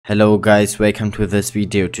Hello guys, welcome to this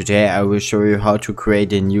video. Today I will show you how to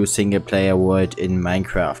create a new single player world in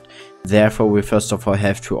Minecraft. Therefore we first of all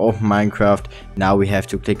have to open Minecraft. Now we have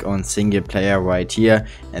to click on single player right here,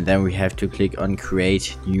 and then we have to click on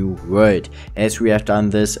create new world. As we have done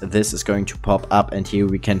this is going to pop up, and here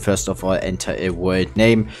we can first of all enter a world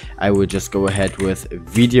name. I will just go ahead with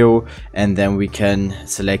video, and then we can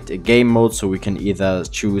select a game mode, so we can either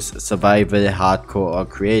choose survival, hardcore or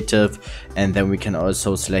creative, and then we can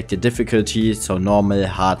also select the difficulty, so normal,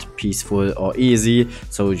 hard, peaceful or easy.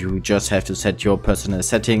 So you just have to set your personal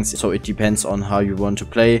settings, so it depends on how you want to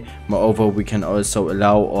play. Moreover, we can also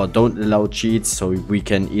allow or don't allow cheats, so we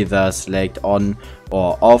can either select on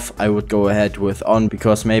or off. I would go ahead with on,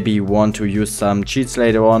 because maybe you want to use some cheats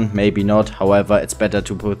later on, maybe not. However, it's better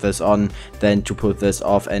to put this on than to put this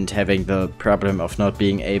off and having the problem of not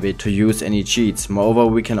being able to use any cheats. Moreover,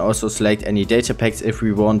 we can also select any data packs if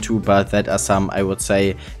we want to, but that are some, I would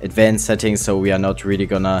say, advanced settings, so we are not really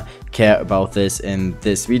gonna care about this in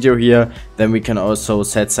this video here. Then we can also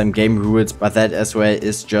set some game rules, but that as well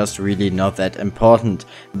is just really not that important.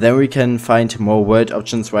 Then we can find more world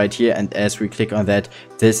options right here, and as we click on that,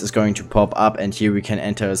 this is going to pop up, and here we can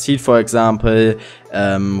enter a seed, for example,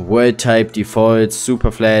 world type, default,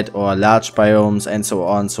 super flat or large biomes, and so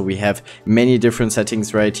on. So we have many different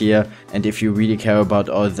settings right here, and if you really care about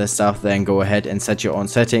all this stuff, then go ahead and set your own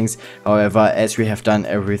settings. However, as we have done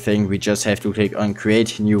everything, we just have to click on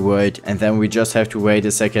create new world, and then we just have to wait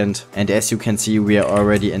a second, and as you can see, we are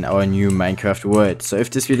already in our new Minecraft world. So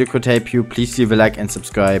if this video could help you, please leave a like and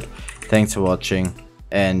subscribe. Thanks for watching,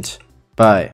 and bye.